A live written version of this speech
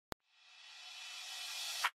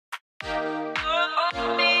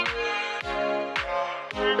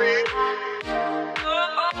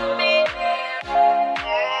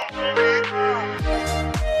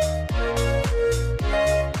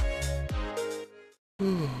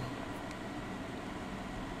What?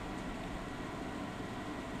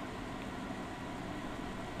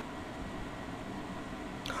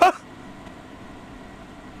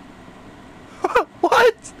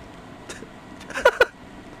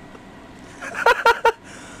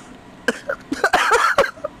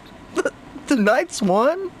 The Knights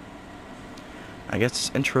won? I guess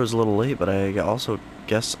this intro's a little late, but I also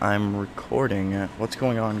guess I'm recording. What's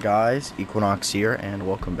going on, guys? Equinox here, and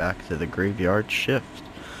welcome back to the Graveyard Shift.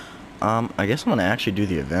 I guess I'm gonna actually do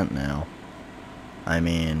the event now. I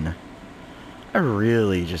mean, I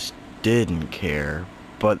really just didn't care.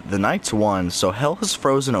 But the Knights won, so hell has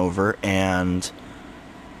frozen over, and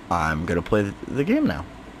I'm gonna play the game now.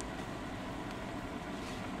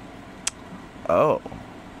 Oh.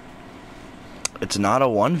 It's not a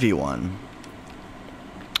 1v1.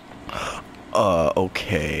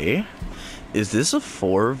 Okay. Is this a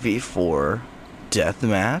 4v4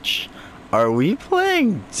 deathmatch? Are we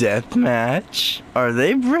playing deathmatch? Are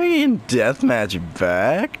they bringing deathmatch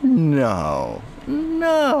back? No.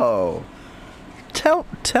 No.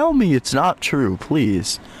 Tell me it's not true,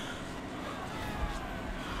 please.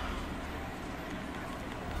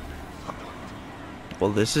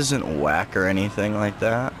 Well, this isn't whack or anything like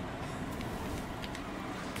that.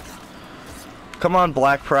 Come on,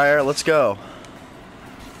 Blackprior, let's go.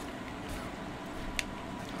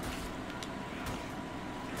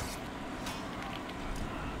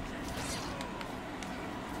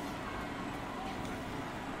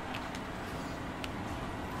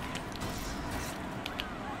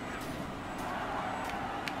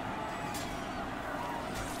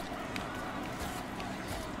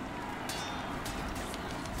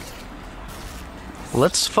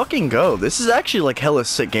 Let's fucking go. This is actually like hella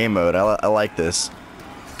sick game mode. I like this.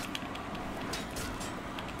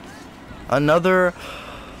 Another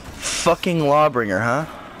fucking Lawbringer, huh?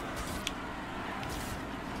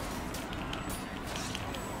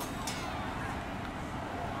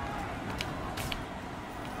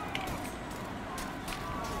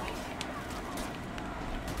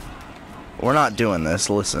 We're not doing this,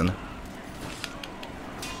 listen.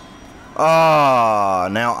 Oh,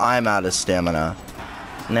 now I'm out of stamina.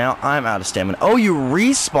 Now I'm out of stamina. Oh, you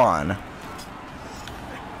respawn.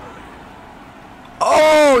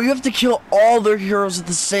 Oh, you have to kill all their heroes at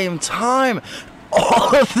the same time.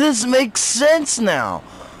 All of this makes sense now.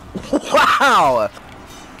 Wow.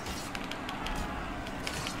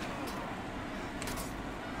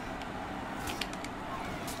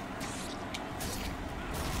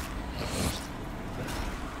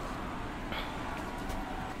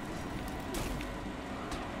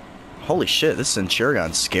 Holy shit, this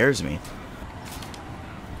Centurion scares me.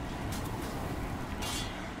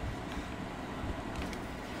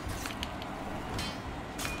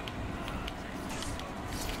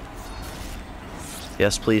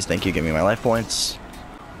 Yes, please, thank you, give me my life points.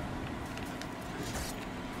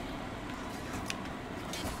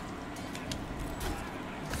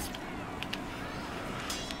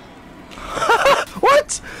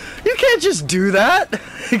 What? You can't just do that!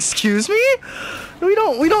 Excuse me?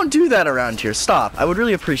 We don't do that around here. Stop. I would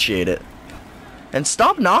really appreciate it. And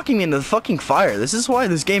stop knocking me into the fucking fire. This is why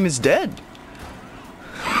this game is dead.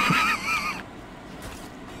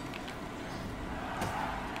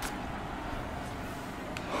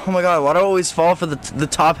 Oh my god, why do I always fall for the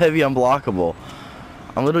top heavy unblockable?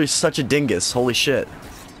 I'm literally such a dingus. Holy shit.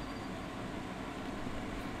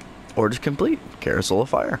 Orders complete. Carousel of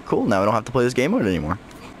Fire. Cool, now I don't have to play this game mode anymore.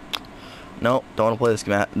 No, don't want to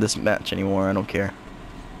play this match anymore. I don't care.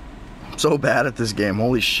 I'm so bad at this game.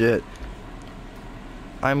 Holy shit.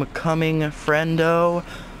 I'm coming, friendo.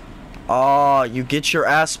 Aw, you get your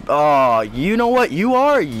ass. Aw, you know what you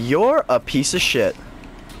are? You're a piece of shit.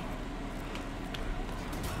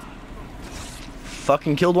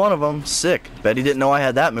 Fucking killed one of them. Sick. Bet he didn't know I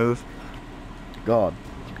had that move. God.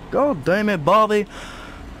 God damn it, Bobby.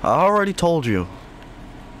 I already told you.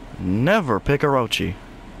 Never pick a Orochi.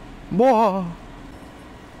 Boah.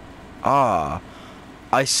 Ah,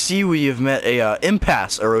 I see we have met a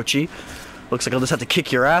impasse, Orochi. Looks like I'll just have to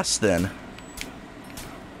kick your ass then.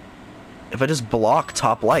 If I just block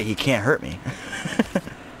top light, he can't hurt me.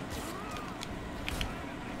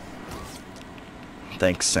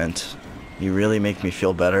 Thanks, Scent. You really make me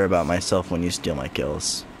feel better about myself when you steal my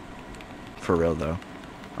kills. For real, though.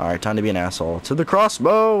 Alright, time to be an asshole. To the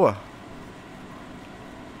crossbow!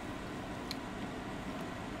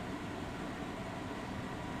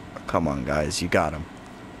 Come on, guys. You got him.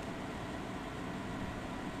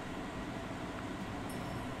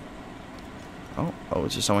 Oh,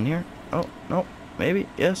 is there someone here? Oh, no. Maybe.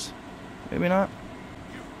 Yes. Maybe not.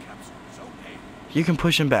 You can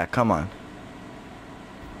push him back. Come on.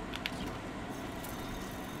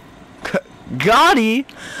 Gotti!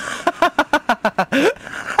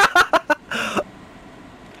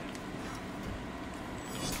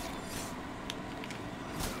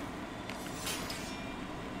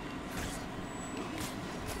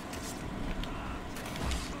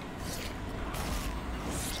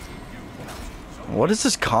 What is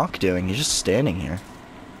this conch doing? He's just standing here.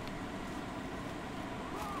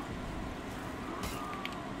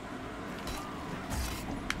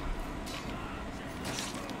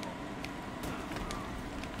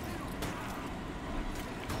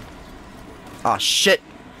 Oh shit!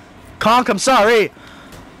 Conch, I'm sorry!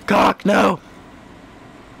 Conch, no!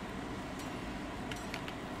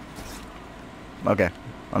 Okay.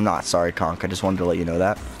 I'm not sorry, Conch. I just wanted to let you know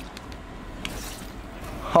that.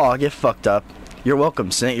 Oh, get fucked up. You're welcome,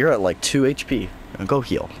 Saint. You're at like 2 HP. Go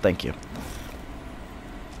heal. Thank you.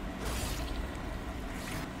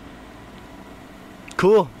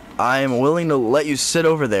 Cool. I am willing to let you sit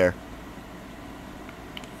over there.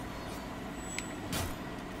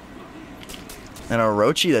 An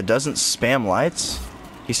Orochi that doesn't spam lights?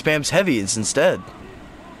 He spams heavies instead.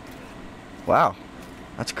 Wow.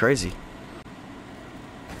 That's crazy.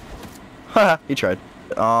 Haha, he tried.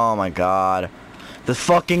 Oh my god. The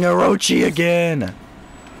fucking Orochi again!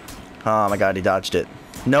 Oh my god, he dodged it.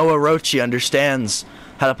 No Orochi understands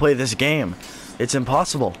how to play this game. It's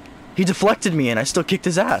impossible. He deflected me and I still kicked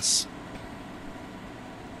his ass.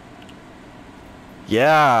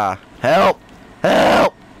 Yeah. Help!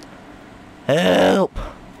 Help! Help!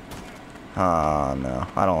 Oh no,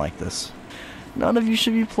 I don't like this. None of you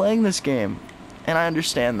should be playing this game. And I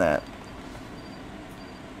understand that.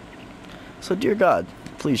 So dear God,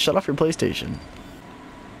 please shut off your PlayStation.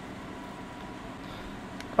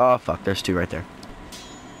 Oh fuck, there's 2 right there.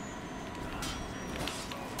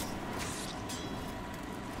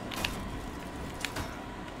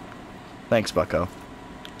 Thanks, bucko.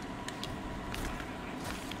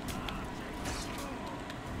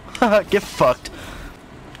 Haha, get fucked.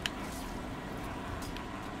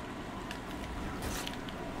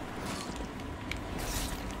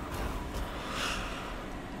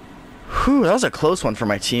 Whew, that was a close one for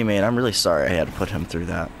my teammate. I'm really sorry I had to put him through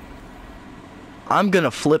that. I'm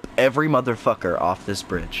gonna flip every motherfucker off this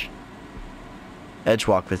bridge. Edge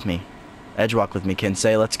walk with me. Edge walk with me,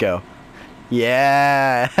 Kinsei. Let's go.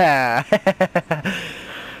 Yeah.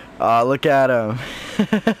 Oh, look at him.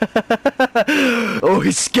 Oh,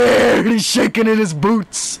 he's scared. He's shaking in his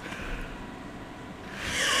boots.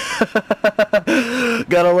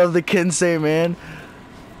 Gotta love the Kinsei, man.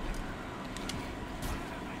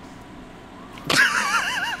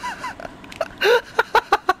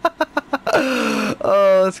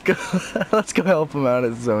 Oh, let's go. Let's go help him out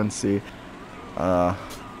at Zone C.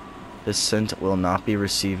 This Sint will not be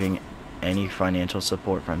receiving any financial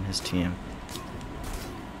support from his team.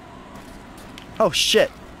 Oh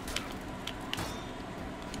shit.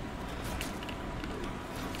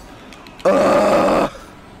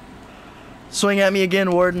 Swing at me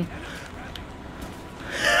again, Warden.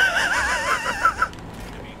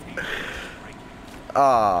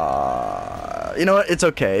 You know what? It's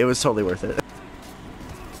okay. It was totally worth it.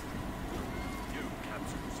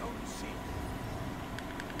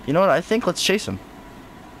 You know what? I think let's chase him.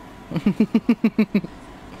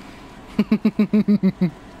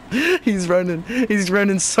 He's running. He's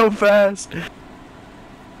running so fast.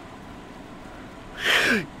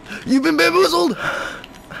 You've been bamboozled!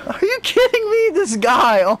 Are you kidding me? This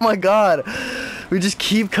guy! Oh my god. We just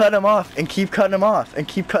keep cutting him off and keep cutting him off and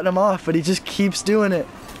keep cutting him off, but he just keeps doing it.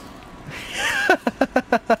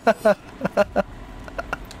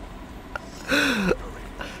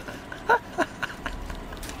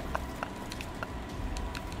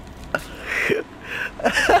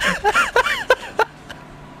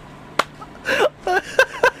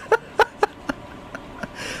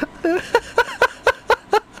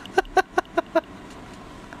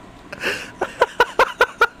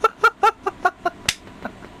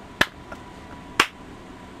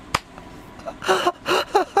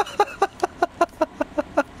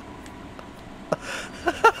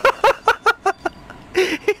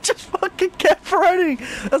 He just fucking kept running.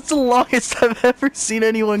 That's the longest I've ever seen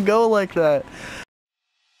anyone go like that.